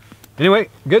 Anyway,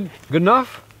 good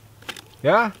enough.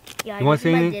 Yeah. Yeah, You want to this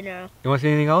is say my anything? dinner. You want to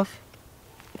say anything else?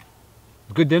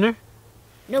 Good dinner?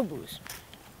 No booze.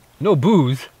 No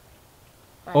booze.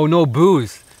 But Oh, no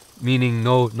booze, meaning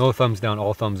no thumbs down,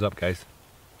 all thumbs up, guys.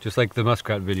 Just like the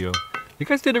muskrat video. You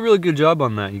guys did a really good job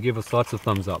on that. You gave us lots of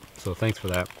thumbs up, so thanks for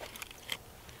that.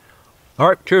 All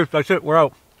right, cheers. That's it. We're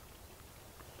out.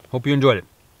 Hope you enjoyed it.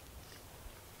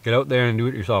 Get out there and do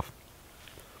it yourself.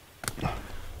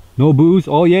 No booze,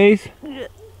 all yays?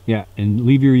 Yeah, and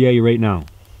leave your yay right now.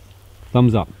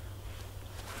 Thumbs up.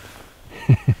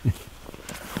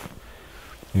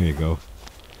 There you go.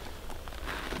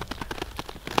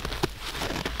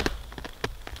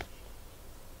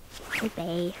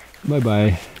 bye.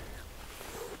 Bye-bye.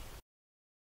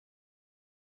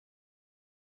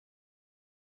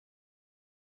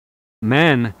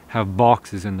 Men have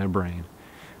boxes in their brain.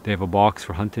 They have a box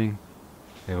for hunting,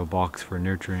 they have a box for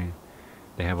nurturing,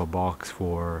 they have a box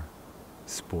for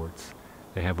sports,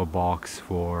 they have a box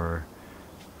for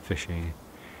fishing,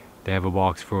 they have a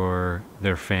box for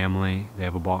their family, they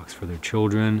have a box for their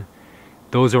children.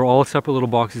 Those are all separate little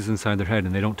boxes inside their head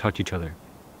and they don't touch each other.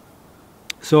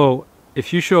 So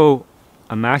if you show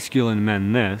a masculine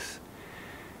man this,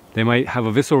 they might have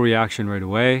a visceral reaction right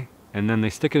away, and then they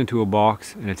stick it into a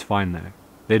box and it's fine there.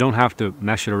 They don't have to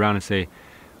mesh it around and say,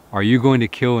 are you going to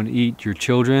kill and eat your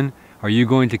children? Are you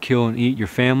going to kill and eat your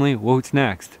family? What's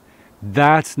next?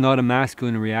 That's not a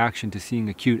masculine reaction to seeing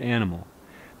a cute animal.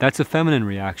 That's a feminine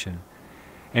reaction.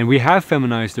 And we have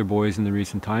feminized their boys in the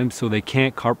recent times so they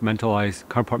can't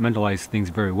compartmentalize things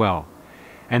very well.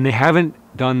 And they haven't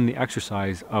done the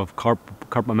exercise of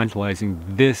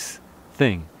compartmentalizing this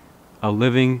thing, a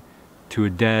living to a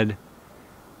dead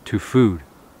to food,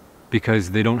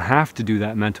 because they don't have to do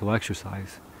that mental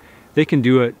exercise. They can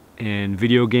do it in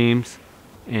video games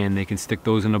and they can stick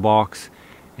those in a box.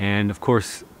 And of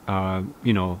course,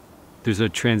 you know, there's a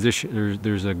transition,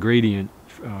 there's a gradient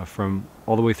from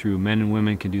all the way through. Men and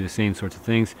women can do the same sorts of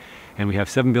things, and we have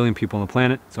 7 billion people on the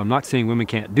planet. So I'm not saying women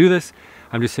can't do this,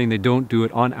 I'm just saying they don't do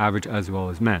it on average as well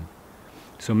as men.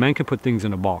 So men can put things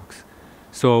in a box.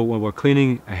 So when we're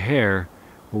cleaning a hair,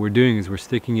 what we're doing is we're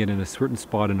sticking it in a certain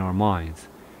spot in our minds,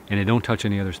 and they don't touch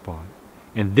any other spot.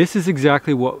 And this is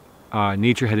exactly what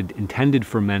nature had intended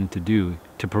for men to do,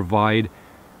 to provide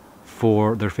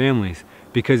for their families.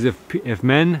 Because if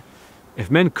men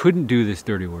couldn't do this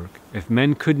dirty work, if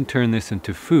men couldn't turn this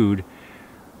into food,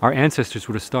 our ancestors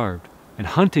would have starved. And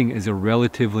hunting is a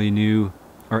relatively new,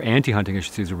 or anti-hunting I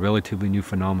should say, is a relatively new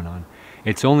phenomenon.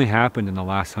 It's only happened in the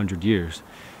last 100 years.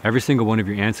 Every single one of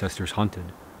your ancestors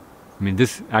hunted. I mean,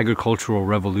 this agricultural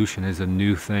revolution is a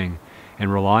new thing,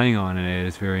 and relying on it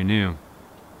is very new.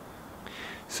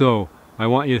 So I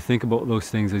want you to think about those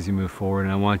things as you move forward,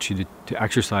 and I want you to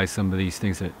exercise some of these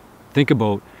things. That think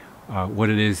about what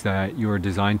it is that you are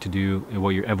designed to do and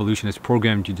what your evolution has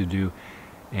programmed you to do,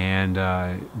 and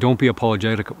don't be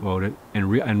apologetic about it,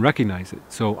 and recognize it.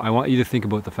 So I want you to think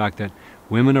about the fact that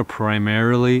women are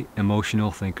primarily emotional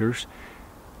thinkers.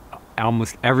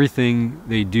 Almost everything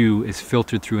they do is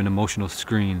filtered through an emotional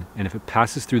screen, and if it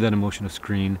passes through that emotional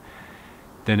screen,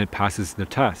 then it passes the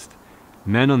test.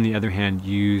 Men, on the other hand,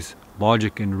 use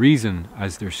logic and reason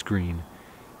as their screen.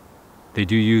 They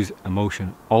do use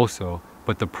emotion also,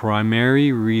 but the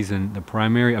primary reason, the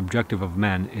primary objective of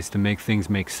men is to make things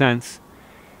make sense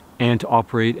and to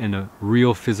operate in a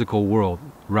real physical world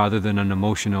rather than an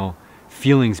emotional,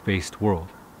 feelings-based world.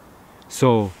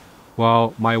 So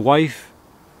while my wife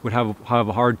would have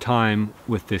a hard time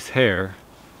with this hair,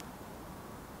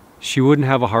 she wouldn't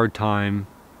have a hard time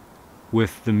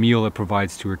with the meal it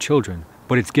provides to her children.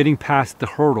 But it's getting past the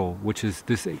hurdle, which is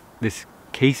this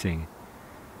casing.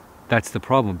 That's the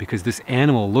problem, because this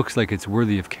animal looks like it's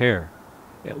worthy of care.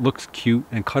 It looks cute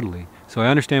and cuddly. So I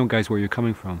understand, guys, where you're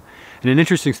coming from. And an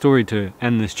interesting story to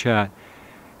end this chat,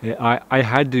 I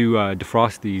had to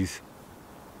defrost these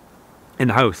in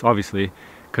the house, obviously,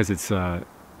 because it's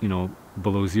you know,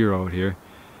 below zero out here.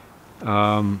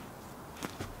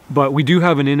 But we do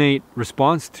have an innate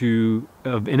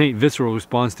visceral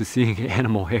response to seeing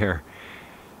animal hair.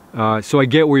 So I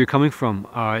get where you're coming from.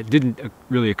 It didn't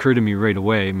really occur to me right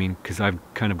away. I mean, because I've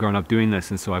kind of grown up doing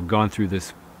this, and so I've gone through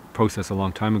this process a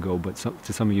long time ago. But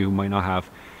to some of you who might not have,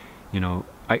 you know,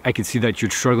 I can see that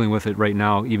you're struggling with it right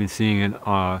now, even seeing it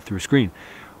through a screen.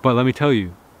 But let me tell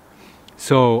you,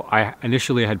 so I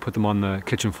initially had put them on the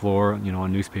kitchen floor, you know,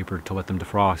 on newspaper to let them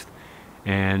defrost,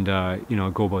 and you know,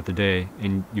 go about the day,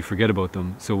 and you forget about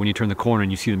them. So when you turn the corner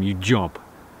and you see them, you jump.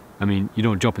 I mean, you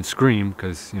don't jump and scream,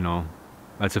 because, you know,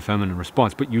 that's a feminine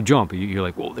response, but you jump. You're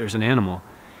like, whoa, there's an animal.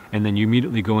 And then you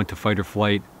immediately go into fight or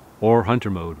flight or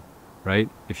hunter mode, right?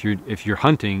 If you're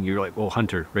hunting, you're like, well,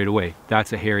 hunter, right away.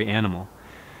 That's a hairy animal.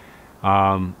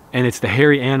 And it's the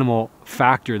hairy animal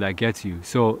factor that gets you.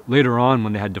 So later on,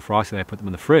 when they had defrosted, I put them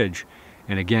in the fridge,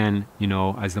 And again, you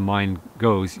know, as the mind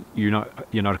goes, you're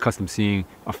not accustomed to seeing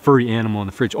a furry animal in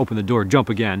the fridge, open the door, jump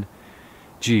again.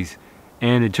 Jeez.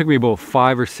 And it took me about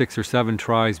 5 or 6 or 7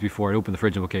 tries before I opened the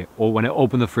fridge. Okay, when I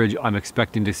opened the fridge, I'm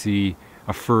expecting to see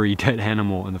a furry dead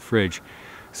animal in the fridge.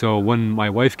 So when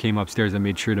my wife came upstairs, I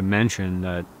made sure to mention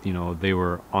that, you know, they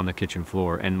were on the kitchen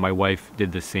floor. And my wife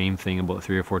did the same thing about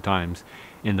 3 or 4 times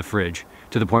in the fridge,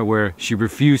 to the point where she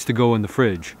refused to go in the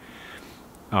fridge.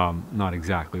 Not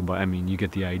exactly, but I mean, you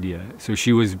get the idea. So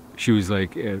she was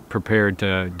like prepared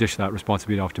to dish that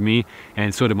responsibility off to me,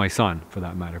 and so did my son, for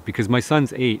that matter, because my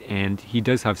son's 8 and he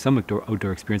does have some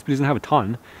outdoor experience, but he doesn't have a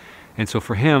ton. And so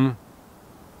for him,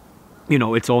 you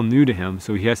know, it's all new to him,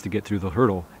 so he has to get through the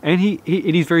hurdle. And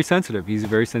he's very sensitive. He's a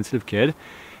very sensitive kid,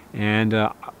 and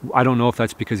I don't know if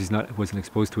that's because wasn't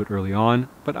exposed to it early on,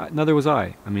 but neither was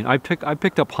I. I mean, I picked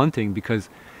up hunting because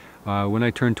when I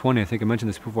turned 20, I think I mentioned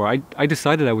this before, I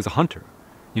decided I was a hunter.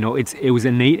 You know, it was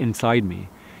innate inside me.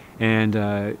 And,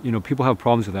 you know, people have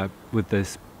problems with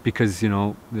this because, you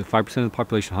know, the 5% of the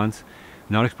population hunts,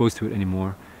 not exposed to it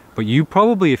anymore. But you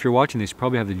probably, if you're watching this, you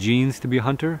probably have the genes to be a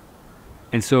hunter.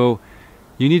 And so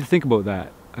you need to think about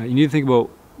that. You need to think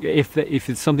about if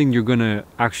it's something you're going to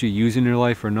actually use in your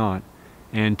life or not.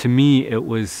 And to me, it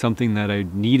was something that I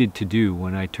needed to do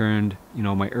when I turned, you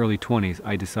know, my early 20s.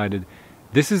 I decided,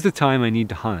 this is the time I need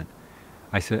to hunt.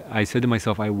 I said to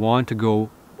myself, I want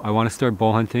to start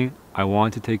bow hunting. I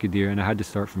want to take a deer, and I had to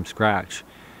start from scratch,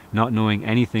 not knowing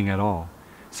anything at all.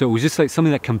 So it was just like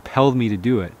something that compelled me to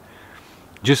do it.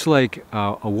 Just like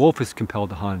a wolf is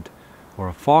compelled to hunt, or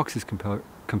a fox is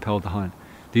compelled to hunt.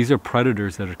 These are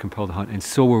predators that are compelled to hunt, and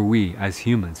so are we as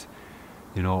humans.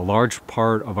 You know, a large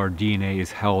part of our DNA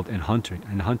is held in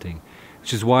hunting,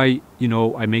 which is why, you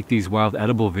know, I make these wild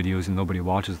edible videos and nobody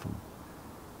watches them.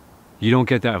 You don't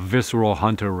get that visceral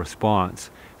hunter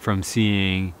response from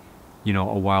seeing, you know,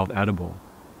 a wild edible.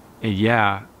 And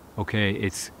yeah, okay,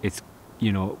 it's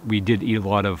you know, we did eat a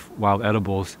lot of wild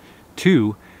edibles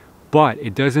too, but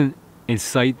it doesn't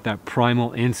incite that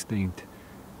primal instinct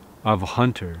of a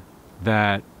hunter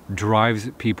that drives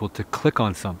people to click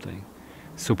on something.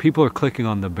 So people are clicking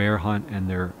on the bear hunt, and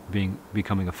they're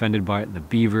becoming offended by it, and the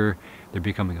beaver, they're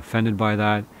becoming offended by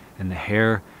that, and the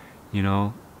hare, you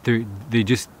know, they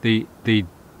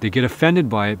get offended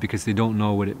by it because they don't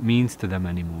know what it means to them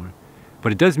anymore.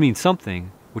 But it does mean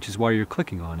something, which is why you're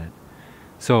clicking on it.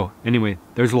 So anyway,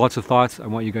 there's lots of thoughts I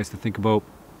want you guys to think about.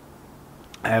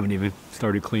 I haven't even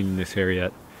started cleaning this hair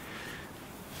yet.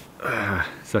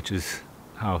 Such is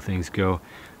how things go.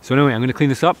 So anyway, I'm going to clean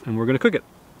this up and we're going to cook it.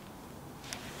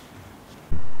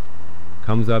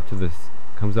 Comes up to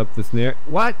the snare.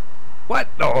 What?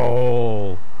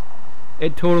 Oh!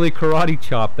 It totally karate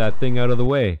chopped that thing out of the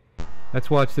way.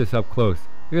 Let's watch this up close.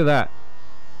 Look at that.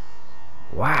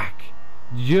 Whack!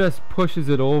 Just pushes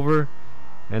it over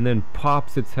and then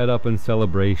pops its head up in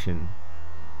celebration.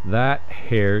 That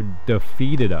hare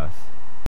defeated us.